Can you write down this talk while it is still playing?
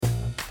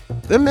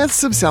The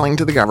Myths of Selling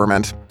to the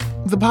Government.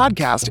 The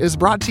podcast is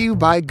brought to you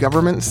by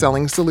Government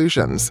Selling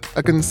Solutions,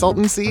 a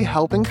consultancy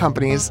helping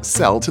companies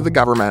sell to the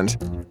government.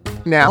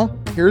 Now,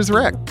 here's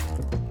Rick.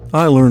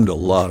 I learned a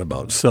lot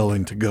about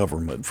selling to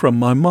government from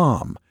my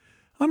mom.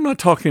 I'm not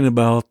talking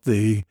about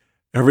the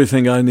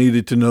everything I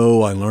needed to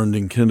know I learned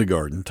in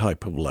kindergarten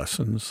type of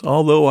lessons,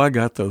 although I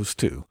got those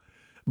too,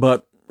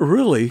 but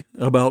really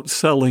about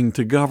selling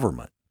to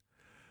government.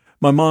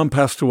 My mom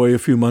passed away a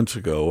few months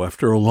ago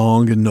after a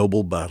long and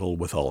noble battle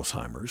with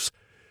Alzheimer's.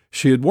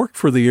 She had worked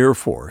for the Air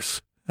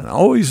Force, and I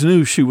always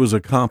knew she was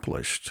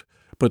accomplished,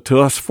 but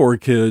to us four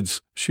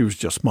kids, she was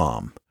just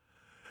Mom.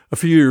 A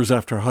few years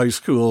after high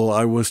school,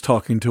 I was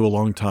talking to a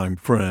longtime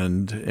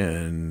friend,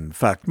 in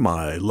fact,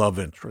 my love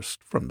interest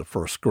from the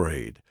first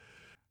grade.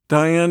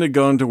 Diane had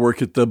gone to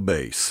work at the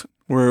base,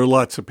 where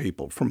lots of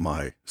people from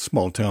my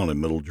small town in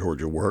Middle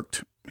Georgia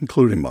worked,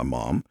 including my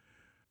mom.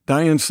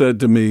 Diane said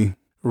to me,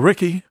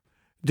 "Ricky,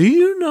 do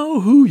you know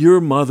who your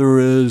mother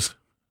is?"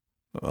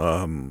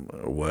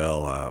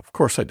 Of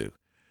course I do.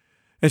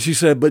 And she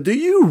said, "But do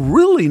you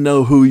really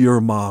know who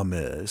your mom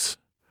is?"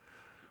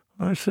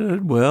 I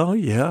said, "Well,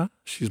 yeah,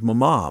 she's my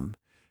mom."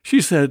 She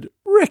said,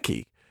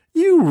 "Ricky,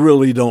 you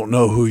really don't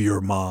know who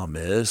your mom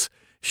is.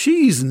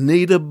 She's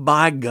Nita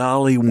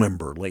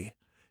Wimberly.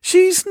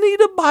 She's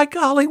Nita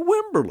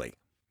Wimberly."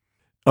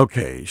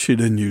 Okay, she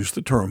didn't use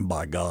the term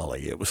by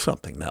golly. It was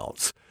something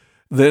else.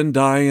 Then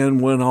Diane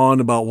went on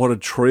about what a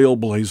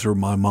trailblazer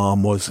my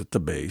mom was at the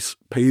base,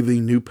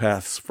 paving new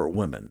paths for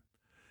women.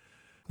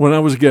 When I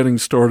was getting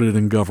started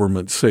in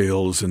government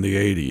sales in the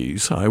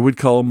 80s, I would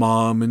call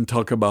Mom and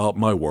talk about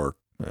my work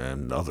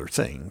and other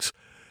things.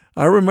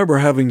 I remember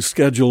having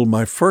scheduled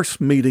my first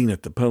meeting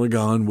at the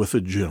Pentagon with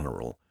a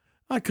general.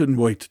 I couldn't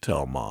wait to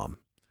tell Mom.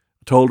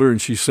 I told her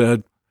and she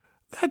said,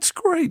 "That's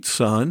great,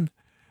 son,"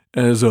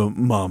 as a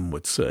mom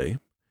would say.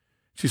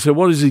 She said,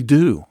 "What does he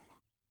do?"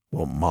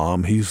 "Well,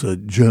 Mom, he's a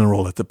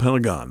general at the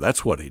Pentagon.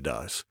 That's what he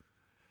does."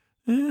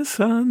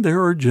 "Son,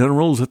 there are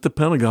generals at the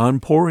Pentagon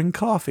pouring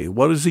coffee.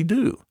 What does he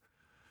do?"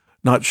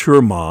 "Not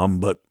sure, Mom,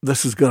 but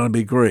this is going to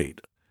be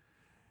great."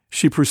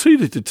 She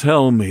proceeded to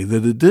tell me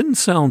that it didn't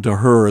sound to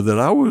her that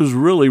I was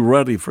really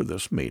ready for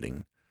this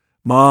meeting.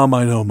 "Mom,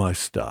 I know my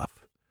stuff."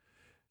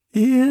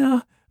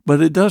 "Yeah,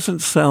 but it doesn't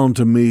sound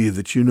to me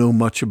that you know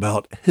much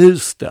about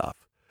his stuff.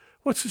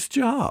 What's his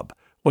job?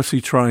 What's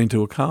he trying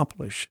to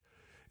accomplish?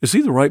 Is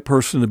he the right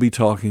person to be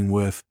talking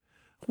with?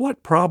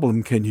 What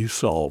problem can you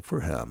solve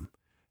for him?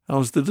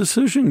 How's the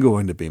decision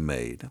going to be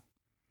made?"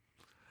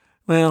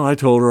 Well, I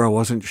told her I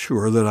wasn't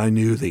sure that I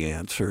knew the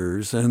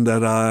answers and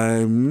that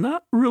I'm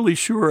not really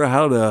sure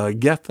how to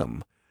get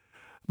them.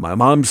 My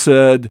mom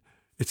said,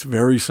 "It's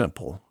very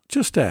simple.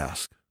 Just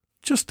ask.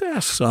 Just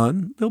ask,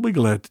 son. They'll be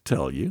glad to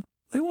tell you.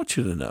 They want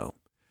you to know."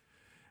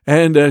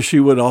 And as she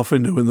would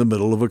often do in the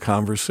middle of a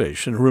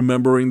conversation,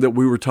 remembering that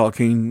we were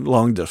talking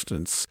long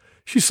distance,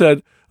 she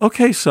said,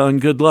 "Okay, son,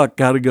 good luck.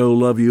 Gotta go.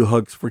 Love you.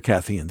 Hugs for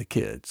Kathy and the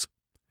kids."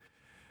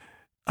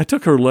 I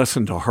took her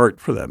lesson to heart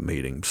for that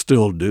meeting,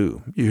 still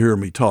do. You hear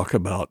me talk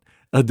about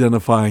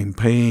identifying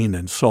pain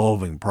and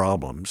solving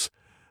problems.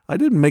 I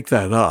didn't make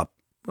that up.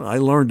 I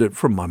learned it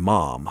from my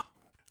mom.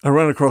 I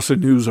ran across a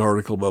news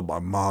article about my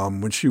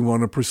mom when she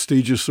won a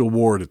prestigious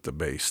award at the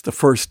base, the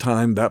first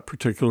time that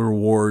particular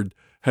award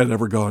had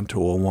ever gone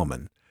to a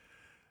woman.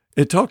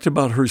 It talked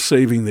about her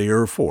saving the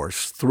Air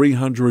Force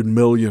 $300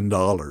 million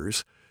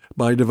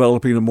by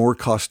developing a more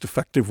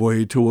cost-effective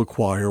way to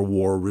acquire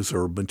war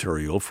reserve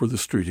material for the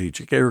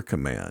Strategic Air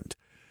Command,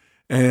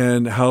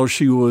 and how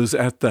she was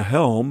at the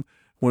helm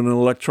when an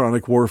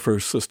electronic warfare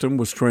system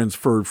was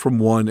transferred from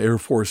one Air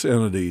Force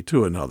entity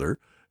to another,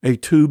 a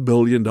 $2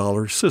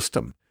 billion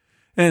system,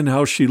 and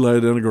how she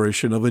led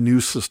integration of a new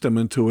system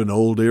into an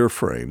old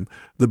airframe,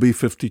 the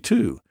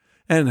B-52,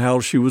 and how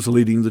she was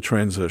leading the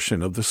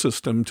transition of the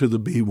system to the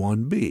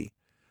B-1B.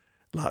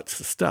 Lots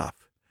of stuff.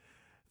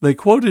 They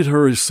quoted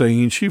her as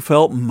saying she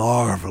felt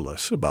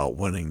marvelous about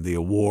winning the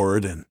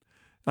award, and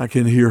I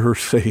can hear her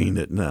saying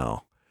it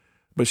now.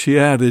 But she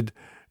added,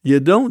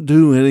 "You don't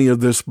do any of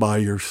this by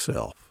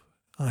yourself.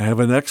 I have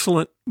an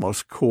excellent,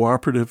 most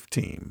cooperative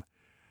team.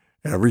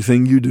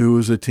 Everything you do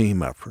is a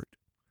team effort."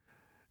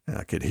 And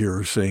I could hear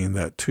her saying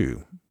that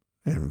too.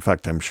 In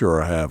fact, I'm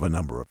sure I have a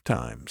number of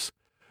times.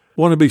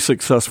 Want to be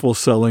successful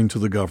selling to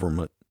the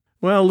government?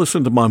 Well,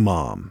 listen to my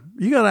mom.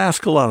 You got to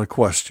ask a lot of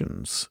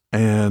questions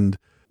and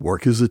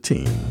work as a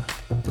team.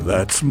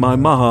 That's my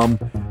mom,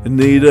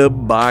 Nita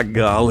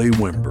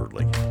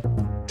Wimberly.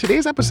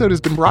 Today's episode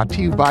has been brought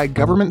to you by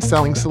Government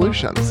Selling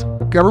Solutions.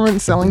 Government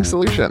Selling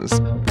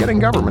Solutions. Getting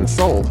government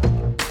sold.